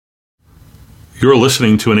You're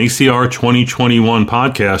listening to an ACR 2021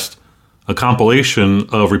 podcast, a compilation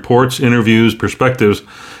of reports, interviews, perspectives,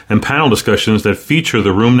 and panel discussions that feature the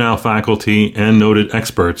RheumNow faculty and noted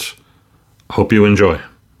experts. Hope you enjoy.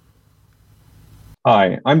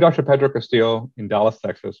 Hi, I'm Dr. Pedro Castillo in Dallas,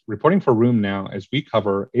 Texas, reporting for RheumNow as we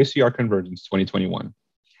cover ACR Convergence 2021.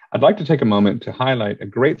 I'd like to take a moment to highlight a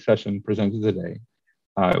great session presented today.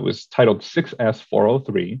 It was titled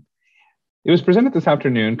 6S403. It was presented this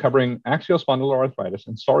afternoon covering axial spondyloarthritis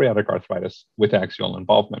and psoriatic arthritis with axial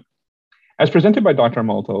involvement. As presented by Dr.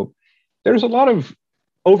 Molto, there's a lot of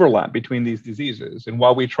overlap between these diseases. And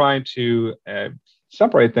while we try to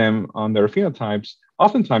separate them on their phenotypes,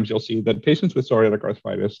 oftentimes you'll see that patients with psoriatic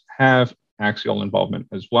arthritis have axial involvement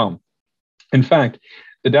as well. In fact,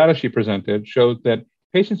 the data she presented showed that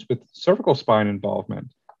patients with cervical spine involvement,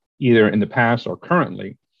 either in the past or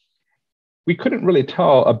currently, we couldn't really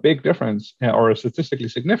tell a big difference or a statistically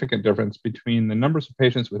significant difference between the numbers of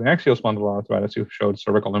patients with axial spondyloarthritis who showed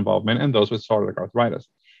cervical involvement and those with psoriatic arthritis,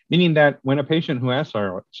 meaning that when a patient who has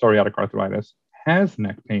psoriatic arthritis has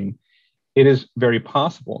neck pain, it is very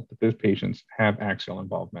possible that those patients have axial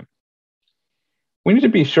involvement. We need to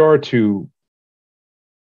be sure to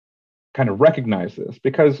kind of recognize this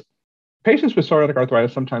because patients with psoriatic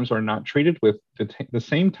arthritis sometimes are not treated with the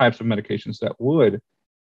same types of medications that would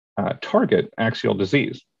target axial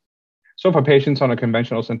disease. So if a patient's on a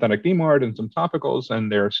conventional synthetic DMARD and some topicals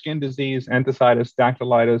and their skin disease, enthesitis,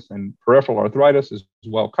 dactylitis, and peripheral arthritis is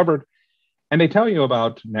well covered, and they tell you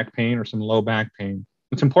about neck pain or some low back pain,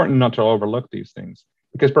 it's important not to overlook these things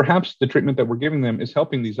because perhaps the treatment that we're giving them is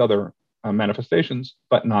helping these other manifestations,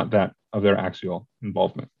 but not that of their axial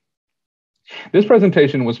involvement. This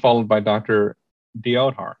presentation was followed by Dr.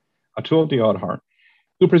 Atul Deodhar,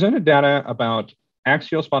 who presented data about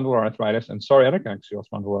axial spondyloarthritis and psoriatic axial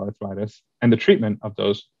spondyloarthritis and the treatment of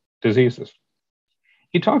those diseases.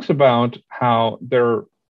 He talks about how there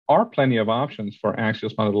are plenty of options for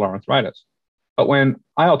axial spondyloarthritis, but when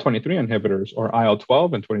IL-23 inhibitors or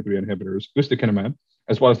IL-12 and 23 inhibitors, ustekinumab,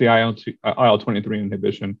 as well as the IL-23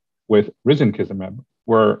 inhibition with risankizumab,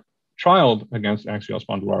 were trialed against axial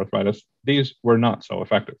spondyloarthritis, these were not so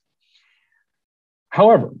effective.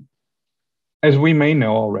 However, as we may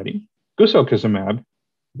know already, guselkumab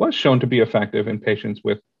was shown to be effective in patients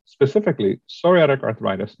with specifically psoriatic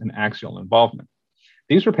arthritis and axial involvement.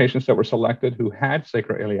 These were patients that were selected who had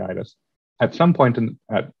sacroiliitis at some point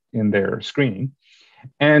in their screening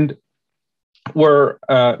and were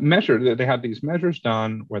measured. They had these measures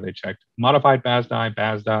done where they checked modified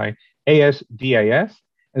BASDAI, ASDAS,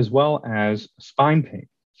 as well as spine pain.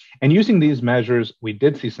 And using these measures, we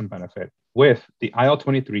did see some benefit with the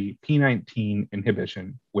IL-23 P19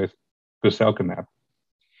 inhibition with guselkumab.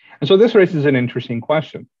 And so this raises an interesting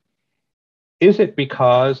question. Is it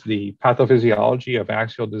because the pathophysiology of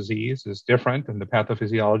axial disease is different than the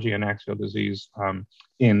pathophysiology in axial disease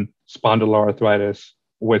in spondyloarthritis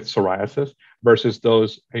with psoriasis versus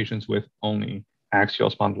those patients with only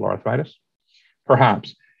axial spondyloarthritis?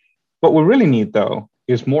 Perhaps. What we really need, though,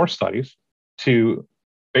 is more studies to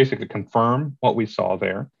basically confirm what we saw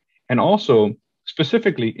there, and also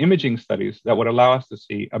specifically imaging studies that would allow us to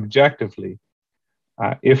see objectively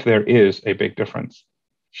if there is a big difference.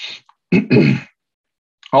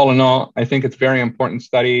 All in all, I think it's a very important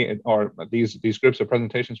study, or these groups of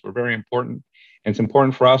presentations were very important. And it's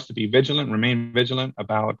important for us to be vigilant, remain vigilant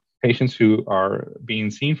about patients who are being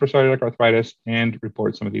seen for psoriatic arthritis and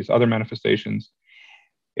report some of these other manifestations.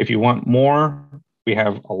 If you want more, we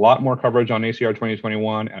have a lot more coverage on ACR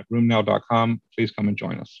 2021 at rheumnow.com. Please come and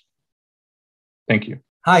join us. Thank you.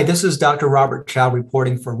 Hi, this is Dr. Robert Chow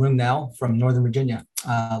reporting for RheumNow from Northern Virginia,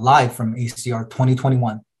 live from ACR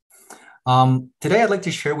 2021. Today, I'd like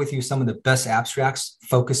to share with you some of the best abstracts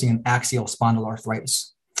focusing on axial spondyloarthritis.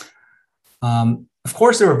 Of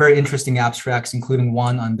course, there were very interesting abstracts, including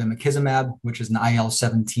one on bimekizumab, which is an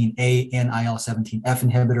IL-17A and IL-17F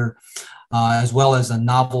inhibitor, as well as a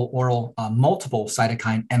novel oral multiple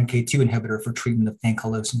cytokine MK2 inhibitor for treatment of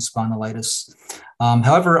ankylosing spondylitis.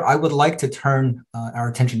 However, I would like to turn our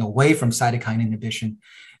attention away from cytokine inhibition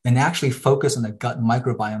and actually focus on the gut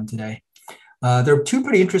microbiome today. There are two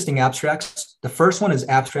pretty interesting abstracts. The first one is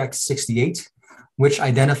abstract 68, which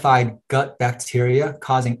identified gut bacteria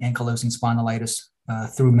causing ankylosing spondylitis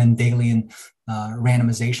through Mendelian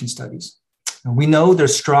randomization studies. We know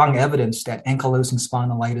there's strong evidence that ankylosing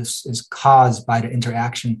spondylitis is caused by the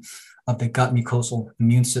interaction of the gut mucosal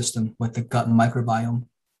immune system with the gut microbiome.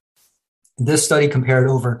 This study compared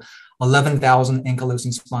over 11,000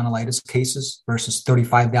 ankylosing spondylitis cases versus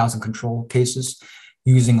 35,000 control cases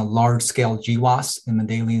using a large-scale GWAS and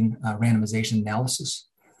Mendelian randomization analysis.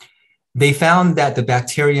 They found that the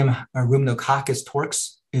bacterium Rhumnococcus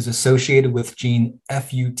torx is associated with gene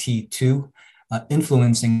FUT2,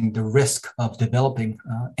 influencing the risk of developing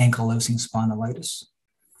ankylosing spondylitis.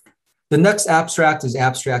 The next abstract is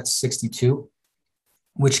abstract 62,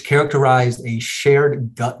 which characterized a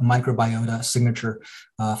shared gut microbiota signature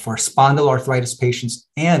for spondyloarthritis patients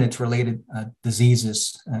and its related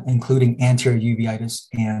diseases, including anterior uveitis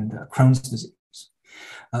and Crohn's disease.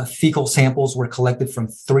 Fecal samples were collected from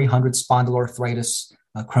 300 spondyloarthritis,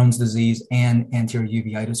 Crohn's disease, and anterior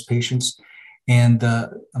uveitis patients. And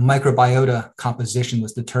the microbiota composition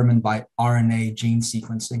was determined by RNA gene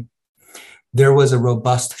sequencing. There was a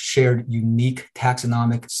robust shared unique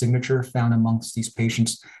taxonomic signature found amongst these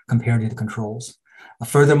patients compared to the controls.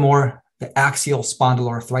 Furthermore, the axial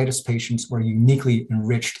spondyloarthritis patients were uniquely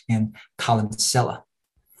enriched in Collinsella.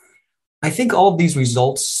 I think all of these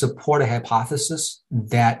results support a hypothesis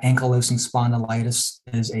that ankylosing spondylitis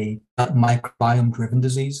is a gut microbiome-driven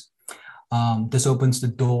disease. This opens the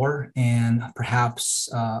door and perhaps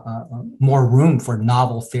more room for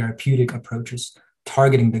novel therapeutic approaches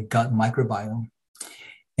targeting the gut microbiome.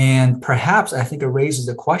 And perhaps I think it raises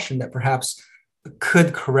a question that perhaps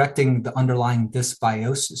could correcting the underlying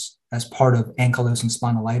dysbiosis as part of ankylosing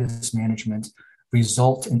spondylitis management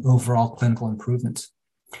result in overall clinical improvement.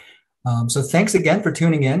 So thanks again for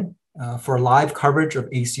tuning in. For live coverage of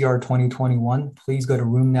ACR 2021, please go to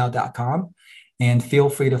rheumnow.com and feel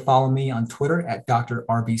free to follow me on Twitter at Dr.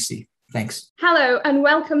 RBC. Thanks. Hello, and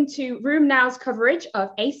welcome to RheumNow's coverage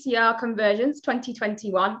of ACR Convergence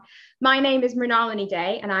 2021. My name is Mrinalini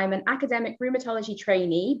Day, and I'm an academic rheumatology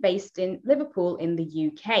trainee based in Liverpool in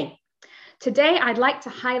the UK. Today, I'd like to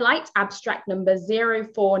highlight abstract number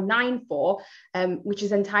 0494, which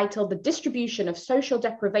is entitled The Distribution of Social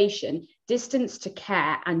Deprivation, Distance to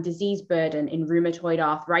Care and Disease Burden in Rheumatoid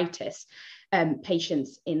Arthritis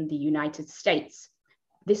Patients in the United States.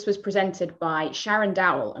 This was presented by Sharon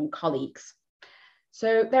Dowell and colleagues.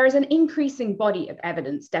 So there is an increasing body of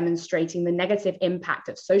evidence demonstrating the negative impact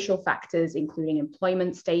of social factors, including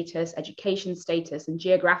employment status, education status, and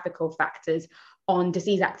geographical factors on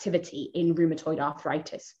disease activity in rheumatoid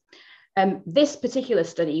arthritis. This particular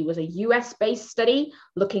study was a US-based study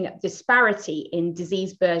looking at disparity in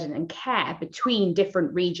disease burden and care between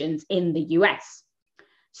different regions in the US.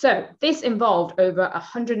 So this involved over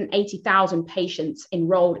 180,000 patients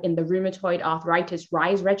enrolled in the Rheumatoid Arthritis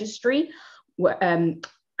RISE registry,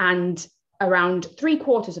 and around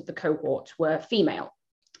 3/4 of the cohort were female.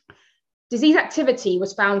 Disease activity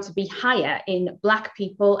was found to be higher in Black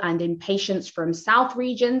people and in patients from South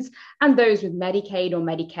regions and those with Medicaid or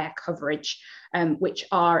Medicare coverage, which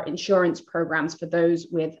are insurance programs for those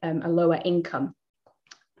with a lower income.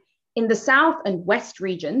 In the South and West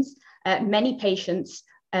regions, many patients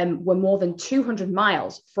were more than 200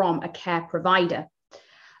 miles from a care provider.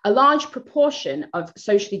 A large proportion of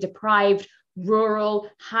socially deprived, rural,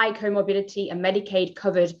 high comorbidity and Medicaid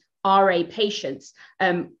covered RA patients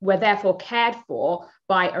were therefore cared for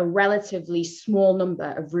by a relatively small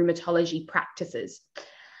number of rheumatology practices.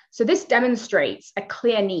 So this demonstrates a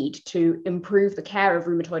clear need to improve the care of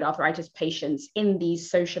rheumatoid arthritis patients in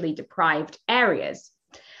these socially deprived areas.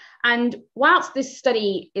 And whilst this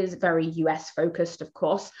study is very US focused, of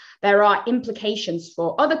course, there are implications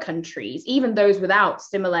for other countries, even those without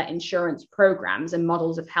similar insurance programs and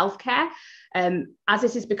models of healthcare, as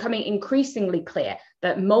it is becoming increasingly clear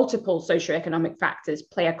that multiple socioeconomic factors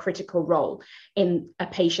play a critical role in a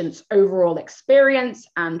patient's overall experience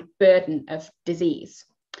and burden of disease.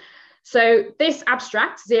 So this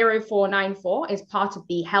abstract 0494 is part of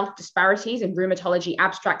the Health Disparities in Rheumatology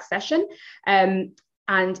abstract session.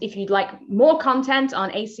 And if you'd like more content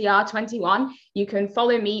on ACR 21, you can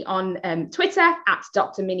follow me on Twitter at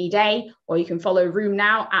Dr. Minnie Day, or you can follow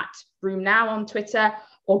RheumNow at RheumNow on Twitter,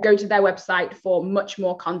 or go to their website for much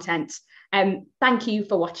more content. Thank you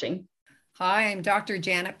for watching. Hi, I'm Dr.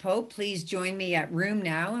 Janet Pope. Please join me at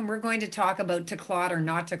RheumNow, and we're going to talk about to clot or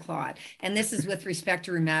not to clot. And this is with respect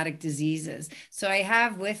to rheumatic diseases. So I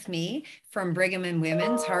have with me from Brigham and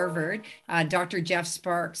Women's, Harvard, Dr. Jeff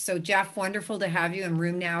Sparks. So Jeff, wonderful to have you in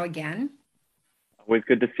RheumNow again. Always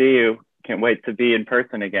good to see you. Can't wait to be in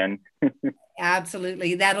person again.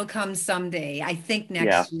 Absolutely. That'll come someday. I think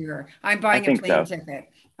next year. I'm buying a plane ticket.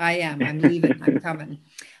 I am. I'm leaving. I'm coming.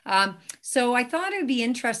 So I thought it would be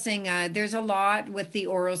interesting. There's a lot with the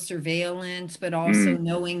oral surveillance, but also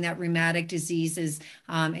knowing that rheumatic diseases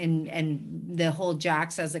and the whole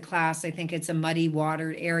JAKs as a class, I think it's a muddy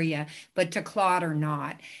watered area, but to clot or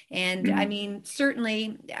not. And I mean,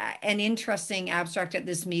 certainly an interesting abstract at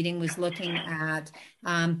this meeting was looking at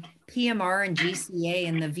PMR and GCA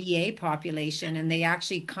in the VA population, and they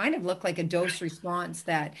actually kind of look like a dose response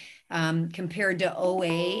that compared to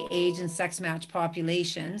OA, age and sex match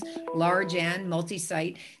populations, large and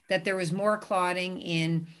multi-site, that there was more clotting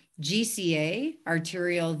in GCA,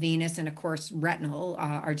 arterial, venous, and of course retinal,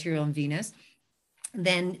 arterial and venous,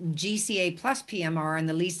 then GCA plus PMR, and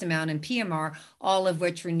the least amount in PMR, all of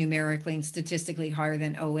which were numerically and statistically higher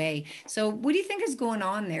than OA. So what do you think is going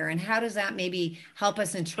on there? And how does that maybe help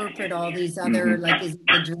us interpret all these other, like, is it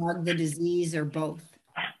the drug, the disease, or both?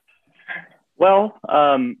 Well,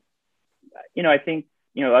 I think,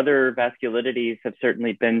 other vasculitides have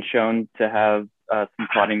certainly been shown to have some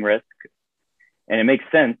clotting risk. And it makes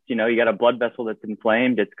sense, you got a blood vessel that's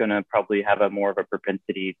inflamed, it's going to probably have more of a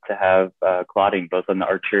propensity to have clotting, both on the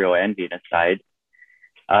arterial and venous side.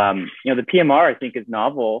 The PMR, I think, is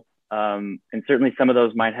novel. And certainly some of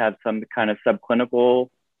those might have some kind of subclinical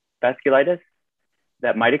vasculitis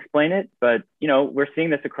that might explain it. But, we're seeing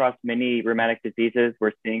this across many rheumatic diseases.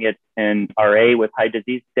 We're seeing it in RA with high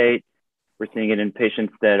disease state. We're seeing it in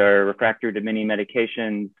patients that are refractory to many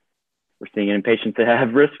medications. We're seeing it in patients that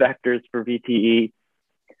have risk factors for VTE.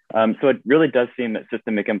 So it really does seem that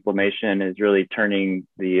systemic inflammation is really turning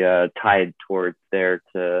the tide towards there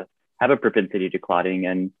to have a propensity to clotting.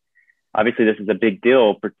 And obviously this is a big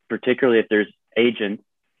deal, particularly if there's agents,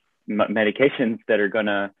 medications that are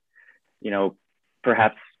gonna,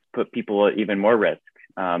 perhaps put people at even more risk.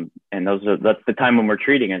 And that's the time when we're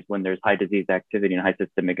treating, is when there's high disease activity and high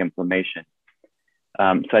systemic inflammation.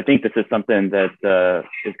 So I think this is something that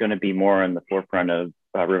is going to be more in the forefront of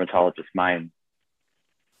rheumatologists' minds.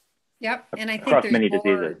 Yep, and I think across there's many more,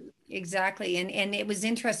 diseases. Exactly, and it was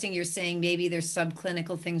interesting you're saying maybe there's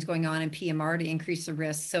subclinical things going on in PMR to increase the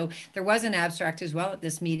risk. So there was an abstract as well at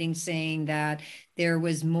this meeting saying that there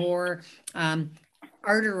was more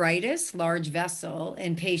arteritis, large vessel,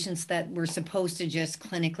 in patients that were supposed to just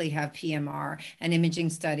clinically have PMR, an imaging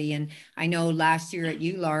study. And I know last year at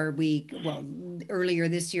EULAR, earlier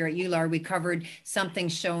this year at EULAR, we covered something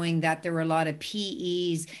showing that there were a lot of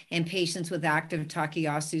PEs in patients with active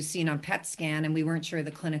Takayasu seen on PET scan, and we weren't sure of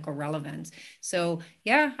the clinical relevance. So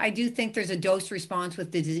yeah, I do think there's a dose response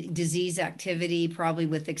with the disease activity, probably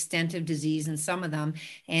with extensive disease in some of them.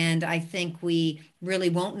 And I think we really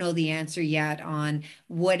won't know the answer yet on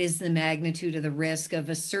what is the magnitude of the risk of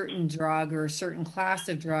a certain drug or a certain class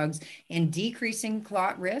of drugs in decreasing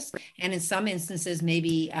clot risk, and in some instances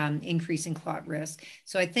maybe increasing clot risk.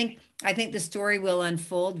 So I think the story will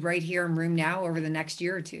unfold right here in RheumNow over the next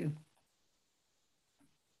year or two.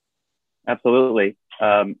 Absolutely.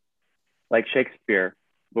 Like Shakespeare,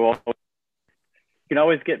 you can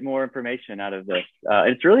always get more information out of this.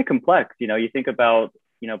 It's really complex. You think about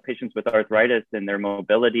patients with arthritis and their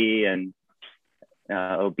mobility and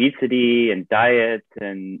obesity and diet,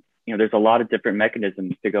 and there's a lot of different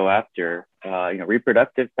mechanisms to go after.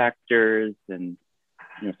 Reproductive factors, and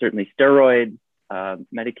certainly steroids,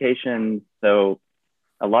 medications. So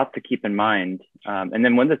a lot to keep in mind. And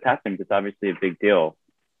then when this happens, it's obviously a big deal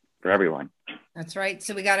for everyone. That's right.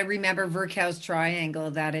 So we got to remember Virchow's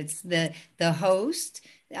triangle, that it's the host,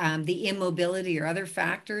 the immobility or other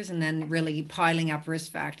factors, and then really piling up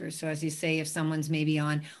risk factors. So as you say, if someone's maybe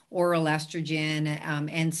on oral estrogen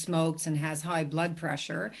and smokes and has high blood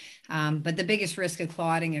pressure, but the biggest risk of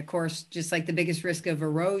clotting, of course, just like the biggest risk of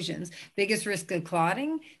erosions, biggest risk of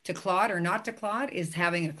clotting, to clot or not to clot, is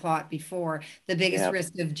having a clot before. The biggest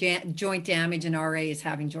risk of joint damage in RA is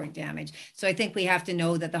having joint damage. So I think we have to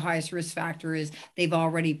know that the highest risk factor is they've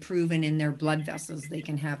already proven in their blood vessels they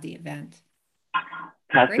can have the event.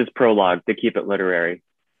 Past is prologue, to keep it literary.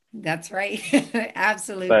 That's right.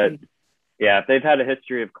 Absolutely. But yeah, if they've had a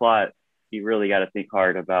history of clot, you really got to think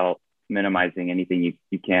hard about minimizing anything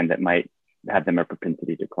you can that might have them a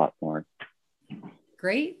propensity to clot more.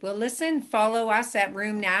 Great. Well, listen, follow us at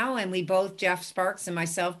RheumNow, and we both, Jeff Sparks and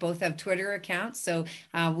myself, both have Twitter accounts. So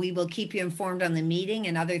we will keep you informed on the meeting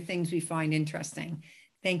and other things we find interesting.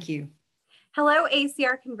 Thank you. Hello,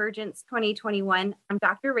 ACR Convergence 2021. I'm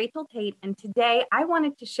Dr. Rachel Tate, and today I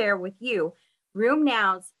wanted to share with you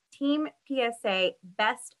RheumNow's Team PSA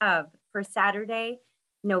Best of for Saturday,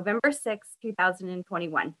 November 6,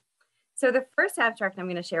 2021. So the first abstract I'm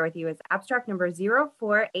going to share with you is abstract number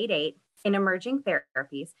 0488 in emerging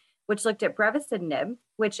therapies, which looked at brevactinib,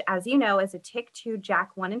 which, as you know, is a TYK2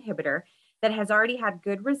 JAK1 inhibitor that has already had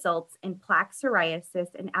good results in plaque psoriasis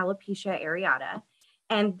and alopecia areata.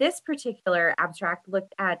 And this particular abstract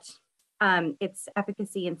looked at its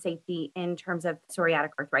efficacy and safety in terms of psoriatic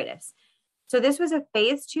arthritis. So this was a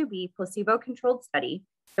phase 2b placebo-controlled study.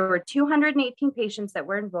 There were 218 patients that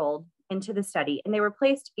were enrolled into the study, and they were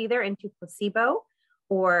placed either into placebo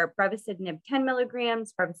or brevacizumab 10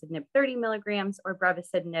 milligrams, brevacizumab 30 milligrams, or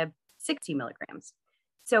brevacizumab 60 milligrams.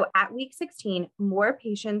 So at week 16, more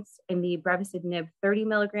patients in the brevacizumab 30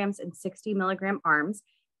 milligrams and 60 milligram arms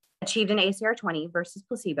achieved an ACR 20 versus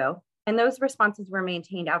placebo, and those responses were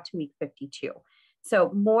maintained out to week 52.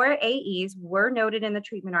 So more AEs were noted in the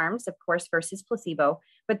treatment arms, of course, versus placebo,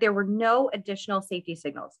 but there were no additional safety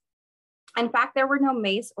signals. In fact, there were no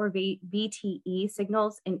MACE or VTE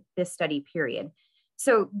signals in this study period.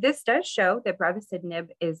 So this does show that brevacizumab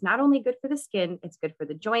is not only good for the skin, it's good for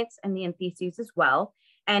the joints and the entheses as well.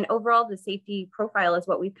 And overall, the safety profile is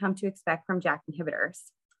what we've come to expect from JAK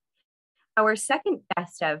inhibitors. Our second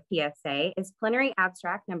best of PSA is plenary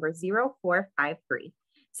abstract number 0453.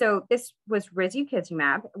 So this was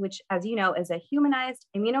risankizumab, which, as you know, is a humanized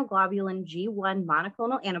immunoglobulin G1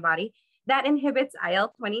 monoclonal antibody that inhibits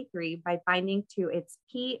IL-23 by binding to its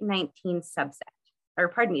P19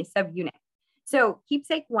 subunit. So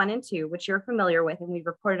Keepsake 1 and 2, which you're familiar with and we've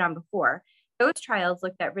reported on before, those trials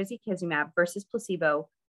looked at risankizumab versus placebo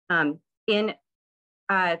in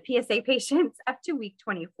PSA patients up to week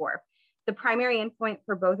 24. The primary endpoint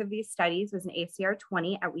for both of these studies was an ACR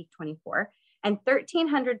 20 at week 24, and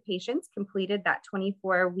 1,300 patients completed that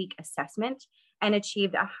 24-week assessment and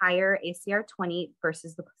achieved a higher ACR 20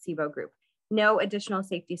 versus the placebo group. No additional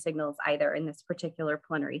safety signals either in this particular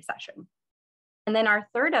plenary session. And then our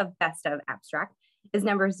third of best of abstract is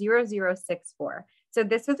number 0064. So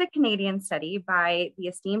this was a Canadian study by the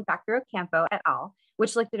esteemed Dr. Ocampo et al.,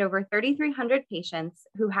 which looked at over 3,300 patients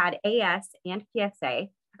who had AS and PSA,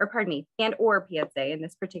 or PSA. In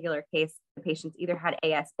this particular case, the patients either had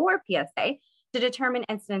AS or PSA to determine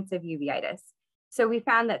incidence of uveitis. So we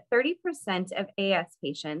found that 30% of AS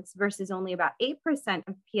patients versus only about 8%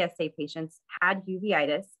 of PSA patients had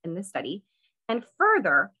uveitis in the study. And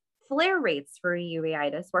further, flare rates for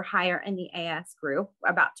uveitis were higher in the AS group,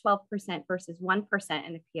 about 12% versus 1%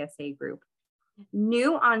 in the PSA group.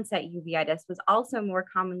 New onset uveitis was also more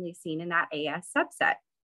commonly seen in that AS subset.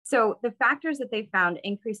 So the factors that they found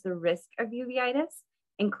increased the risk of uveitis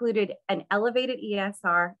included an elevated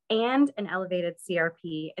ESR and an elevated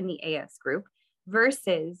CRP in the AS group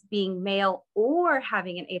versus being male or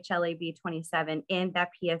having an HLA-B27 in that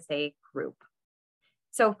PSA group.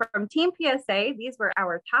 So from Team PSA, these were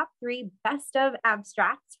our top 3 best of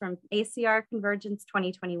abstracts from ACR Convergence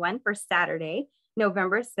 2021 for Saturday,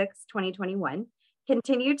 November 6, 2021.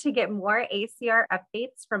 Continue to get more ACR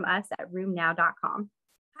updates from us at roomnow.com.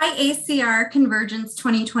 Hi, ACR Convergence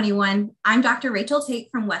 2021. I'm Dr. Rachel Tate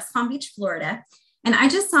from West Palm Beach, Florida, and I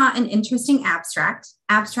just saw an interesting abstract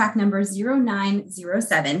number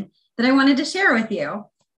 0907, that I wanted to share with you.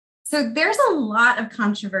 So there's a lot of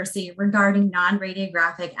controversy regarding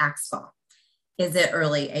non-radiographic AxSpA. Is it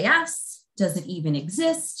early AS? Does it even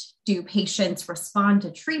exist? Do patients respond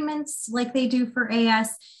to treatments like they do for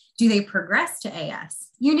AS? Do they progress to AS?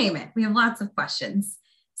 You name it. We have lots of questions.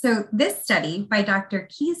 So this study by Dr.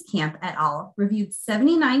 Kieskamp et al. Reviewed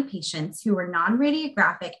 79 patients who were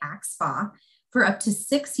non-radiographic AxSpA for up to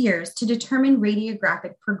 6 years to determine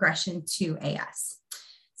radiographic progression to AS.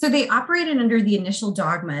 So they operated under the initial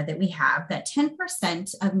dogma that we have that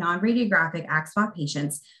 10% of non-radiographic AxSpA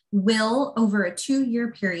patients will, over a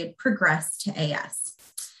 2-year period, progress to AS.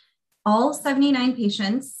 All 79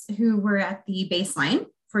 patients who were at the baseline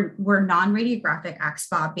were non-radiographic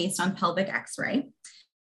AxSpA based on pelvic X-ray.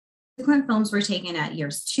 Subsequent films were taken at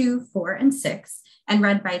years 2, 4, and 6 and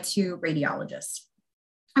read by 2 radiologists.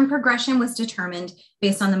 And progression was determined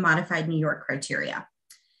based on the modified New York criteria.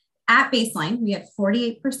 At baseline, we had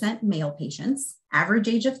 48% male patients, average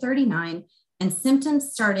age of 39, and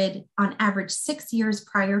symptoms started on average 6 years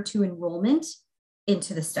prior to enrollment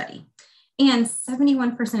into the study. And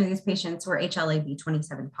 71% of these patients were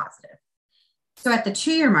HLA-B27 positive. So at the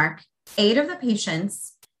 2-year mark, 8 of the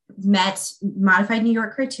patients met modified New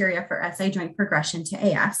York criteria for SI joint progression to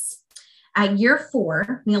AS. At year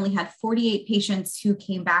 4, we only had 48 patients who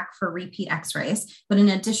came back for repeat X-rays, but an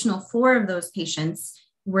additional 4 of those patients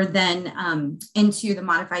were then into the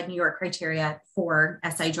modified New York criteria for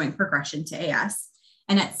SI joint progression to AS.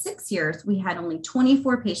 And at 6 years, we had only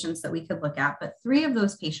 24 patients that we could look at, but 3 of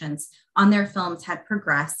those patients on their films had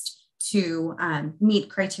progressed to meet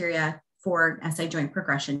criteria for SI joint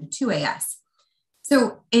progression to AS.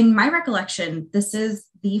 So in my recollection, this is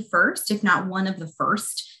the first, if not one of the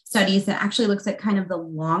first studies that actually looks at kind of the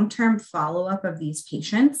long-term follow-up of these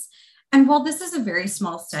patients. And while this is a very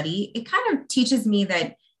small study, it kind of teaches me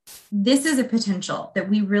that this is a potential, that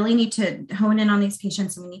we really need to hone in on these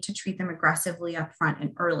patients and we need to treat them aggressively upfront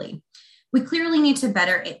and early. We clearly need to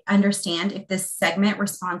better understand if this segment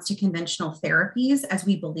responds to conventional therapies, as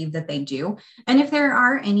we believe that they do, and if there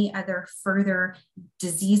are any other further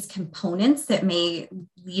disease components that may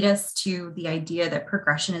lead us to the idea that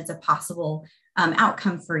progression is a possible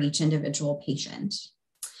outcome for each individual patient.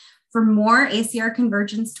 For more ACR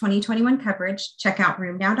Convergence 2021 coverage, check out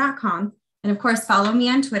roomnow.com. And of course, follow me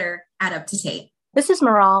on Twitter @UpToTate. This is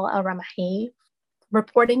Maral El-Ramahi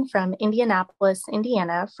reporting from Indianapolis,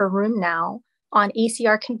 Indiana for RheumNow on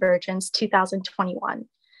ACR Convergence 2021.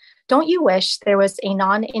 Don't you wish there was a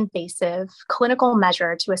non-invasive clinical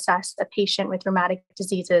measure to assess a patient with rheumatic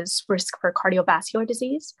disease's risk for cardiovascular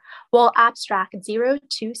disease? Well, Abstract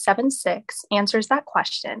 0276 answers that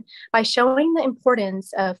question by showing the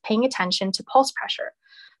importance of paying attention to pulse pressure.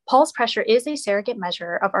 Pulse pressure is a surrogate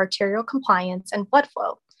measure of arterial compliance and blood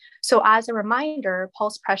flow. So as a reminder,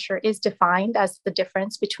 pulse pressure is defined as the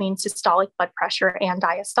difference between systolic blood pressure and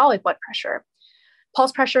diastolic blood pressure.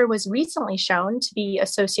 Pulse pressure was recently shown to be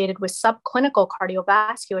associated with subclinical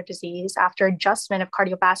cardiovascular disease after adjustment of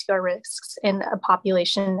cardiovascular risks in a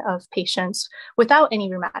population of patients without any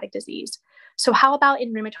rheumatic disease. So how about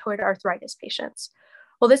in rheumatoid arthritis patients?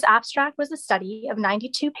 Well, this abstract was a study of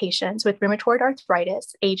 92 patients with rheumatoid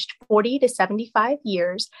arthritis aged 40 to 75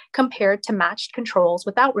 years compared to matched controls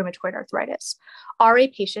without rheumatoid arthritis. RA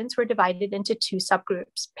patients were divided into two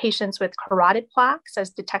subgroups, patients with carotid plaques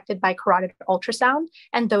as detected by carotid ultrasound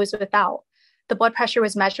and those without. The blood pressure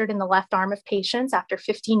was measured in the left arm of patients after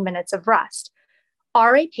 15 minutes of rest.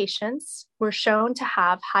 RA patients were shown to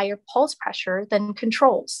have higher pulse pressure than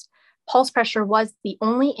controls. Pulse pressure was the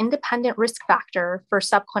only independent risk factor for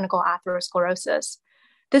subclinical atherosclerosis.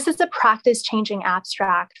 This is a practice-changing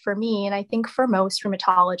abstract for me, and I think for most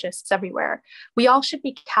rheumatologists everywhere. We all should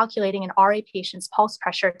be calculating an RA patient's pulse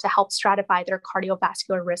pressure to help stratify their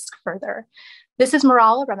cardiovascular risk further. This is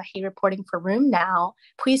Maral El-Ramahi reporting for RheumNow.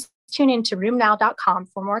 Please tune in to roomnow.com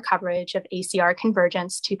for more coverage of ACR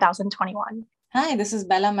Convergence 2021. Hi, this is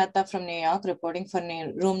Bella Mehta from New York, reporting for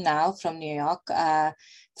RheumNow from New York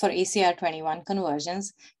for ACR 21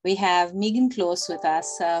 Convergence. We have Megan Close with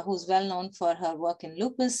us, who's well known for her work in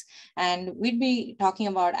lupus, and we'd be talking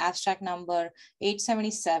about abstract number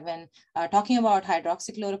 877, talking about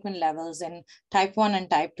hydroxychloroquine levels in type 1 and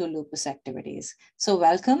type 2 lupus activities. So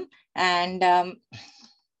welcome, and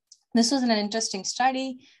this was an interesting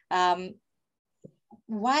study.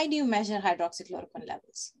 Why do you measure hydroxychloroquine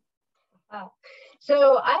levels? Wow.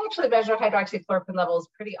 So I actually measure hydroxychloroquine levels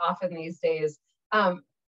pretty often these days,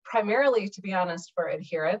 primarily, to be honest, for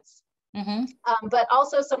adherence, but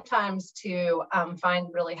also sometimes to find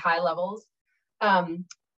really high levels.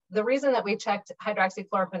 The reason that we checked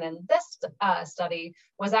hydroxychloroquine in this study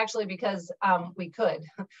was actually because we could.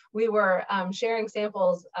 We were sharing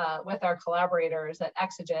samples with our collaborators at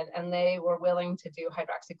Exagen, and they were willing to do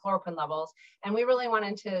hydroxychloroquine levels, and we really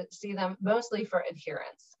wanted to see them mostly for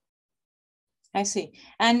adherence. I see.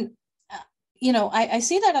 And, I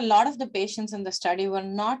see that a lot of the patients in the study were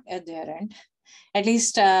not adherent, at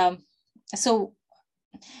least. So,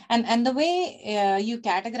 and the way you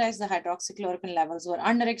categorize the hydroxychloroquine levels were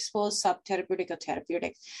underexposed, subtherapeutic, or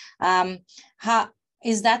therapeutic.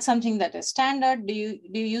 Is that something that is standard? Do you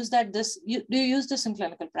use that? Do you use this in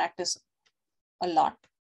clinical practice a lot?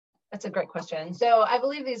 That's a great question. So I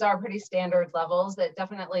believe these are pretty standard levels, that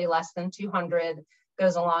definitely less than 200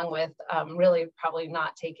 goes along with really probably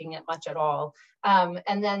not taking it much at all.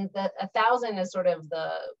 And then the 1,000 is sort of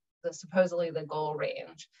the supposedly the goal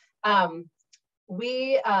range. To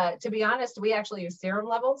be honest, we actually use serum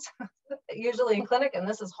levels usually in clinic, and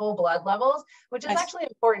this is whole blood levels, which is actually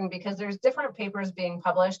important because there's different papers being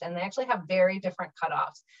published and they actually have very different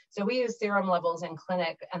cutoffs. So we use serum levels in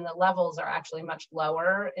clinic, and the levels are actually much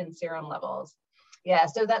lower in serum levels. Yeah,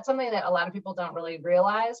 so that's something that a lot of people don't really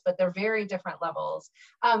realize, but they're very different levels.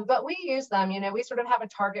 But we use them, we sort of have a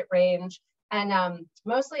target range. And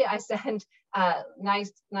mostly I send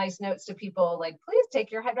nice notes to people like, please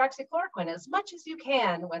take your hydroxychloroquine as much as you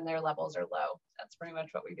can when their levels are low. That's pretty much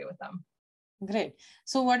what we do with them. Great.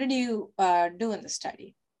 So what did you do in the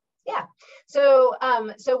study? Yeah, so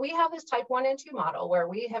we have this type 1 and 2 model where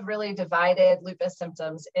we have really divided lupus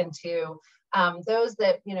symptoms into those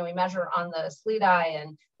that, we measure on the SLEDAI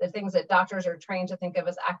and the things that doctors are trained to think of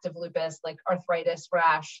as active lupus, like arthritis,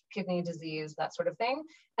 rash, kidney disease, that sort of thing.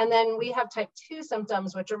 And then we have type 2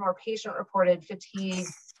 symptoms, which are more patient-reported fatigue,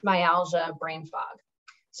 myalgia, brain fog.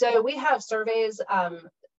 So we have surveys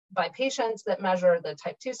by patients that measure the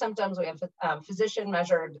type 2 symptoms. We have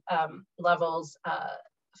physician-measured levels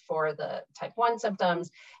for the type 1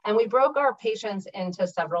 symptoms. And we broke our patients into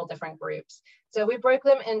several different groups. So we broke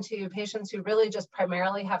them into patients who really just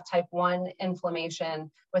primarily have type 1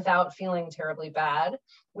 inflammation without feeling terribly bad.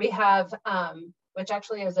 We have, which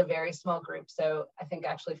actually is a very small group. So I think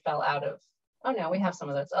actually fell out of, oh no, we have some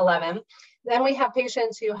of those, 11. Then we have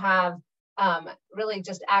patients who have really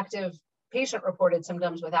just active patient-reported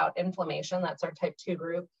symptoms without inflammation. That's our type 2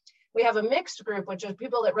 group. We have a mixed group, which is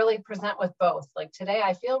people that really present with both. Like today,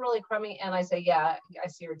 I feel really crummy, and I say, yeah, I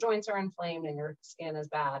see your joints are inflamed and your skin is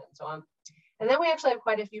bad, and so on. And then we actually have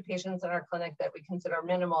quite a few patients in our clinic that we consider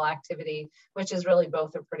minimal activity, which is really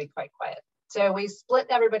both are pretty quite quiet. So we split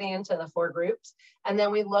everybody into the 4 groups, and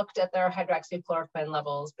then we looked at their hydroxychloroquine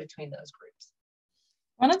levels between those groups.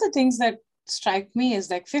 One of the things that strike me is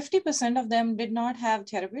like 50% of them did not have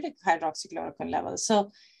therapeutic hydroxychloroquine levels.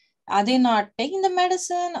 So are they not taking the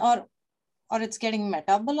medicine, or it's getting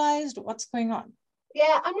metabolized? What's going on?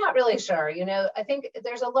 Yeah, I'm not really sure. You know, I think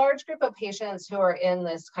there's a large group of patients who are in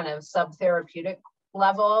this kind of subtherapeutic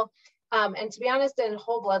level. And to be honest, in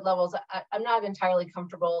whole blood levels, I'm not entirely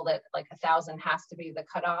comfortable that like 1,000 has to be the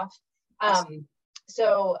cutoff.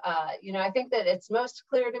 You know, I think that it's most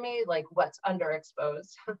clear to me like what's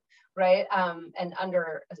underexposed, right? And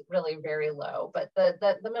under really very low, but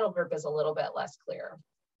the middle group is a little bit less clear.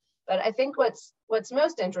 But I think what's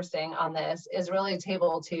most interesting on this is really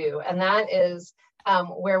table 2, and that is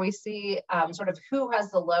where we see sort of who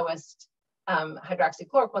has the lowest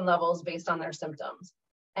hydroxychloroquine levels based on their symptoms.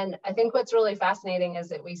 And I think what's really fascinating is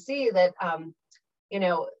that we see that, you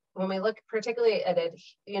know, when we look particularly at it,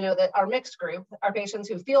 you know, that our mixed group, our patients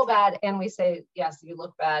who feel bad and we say, yes, you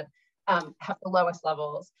look bad, have the lowest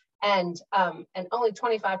levels. And only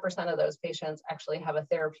 25% of those patients actually have a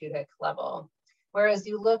therapeutic level. Whereas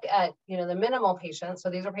you look at, you know, the minimal patients, so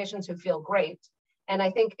these are patients who feel great. And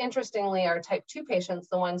I think interestingly, our type 2 patients,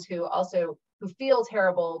 the ones who feel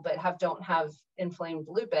terrible but don't have inflamed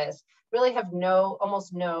lupus, really have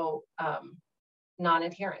almost no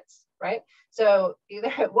non-adherence, right? So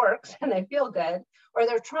either it works and they feel good, or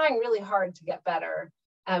they're trying really hard to get better,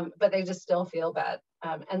 but they just still feel bad.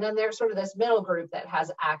 And then there's sort of this middle group that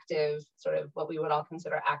has active, sort of what we would all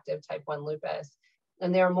consider active type 1 lupus.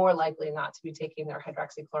 And they're more likely not to be taking their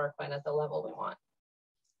hydroxychloroquine at the level we want.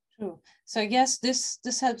 True. So I guess this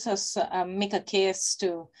helps us make a case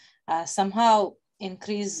to somehow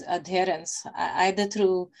increase adherence, either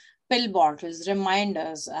through pill bottles,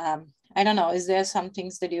 reminders. I don't know, is there some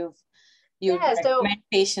things that you recommend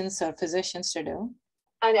patients or physicians to do?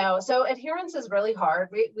 I know. So adherence is really hard.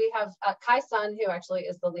 We have Kai Sun, who actually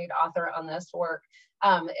is the lead author on this work.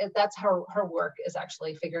 That's her work is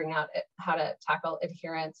actually figuring out how to tackle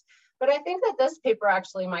adherence. But I think that this paper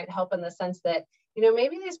actually might help in the sense that, you know,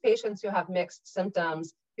 maybe these patients who have mixed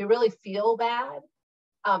symptoms, who really feel bad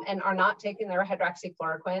and are not taking their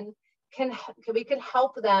hydroxychloroquine, we can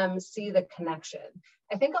help them see the connection.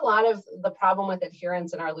 I think a lot of the problem with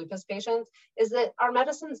adherence in our lupus patients is that our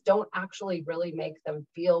medicines don't actually really make them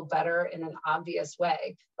feel better in an obvious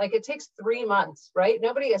way. Like it takes 3 months, right?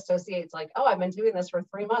 Nobody associates like, oh, I've been doing this for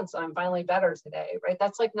 3 months, so I'm finally better today, right?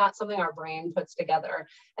 That's like not something our brain puts together.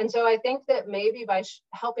 And so I think that maybe by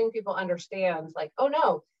helping people understand like, oh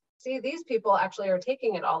no, see, these people actually are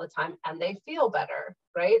taking it all the time and they feel better,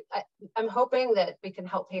 right? I'm hoping that we can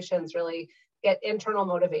help patients really get internal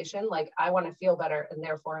motivation, like I want to feel better and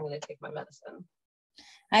therefore I'm going to take my medicine.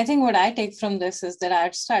 I think what I take from this is that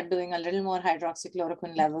I'd start doing a little more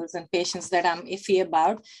hydroxychloroquine levels in patients that I'm iffy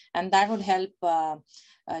about, and that would help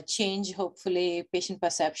change, hopefully, patient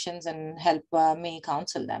perceptions and help me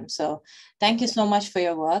counsel them. So thank you so much for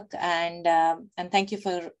your work, and thank you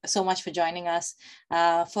so much for joining us.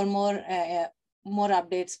 For more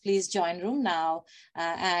updates, please join Room Now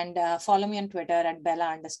and follow me on Twitter at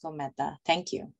Bella_Mehta. Thank you.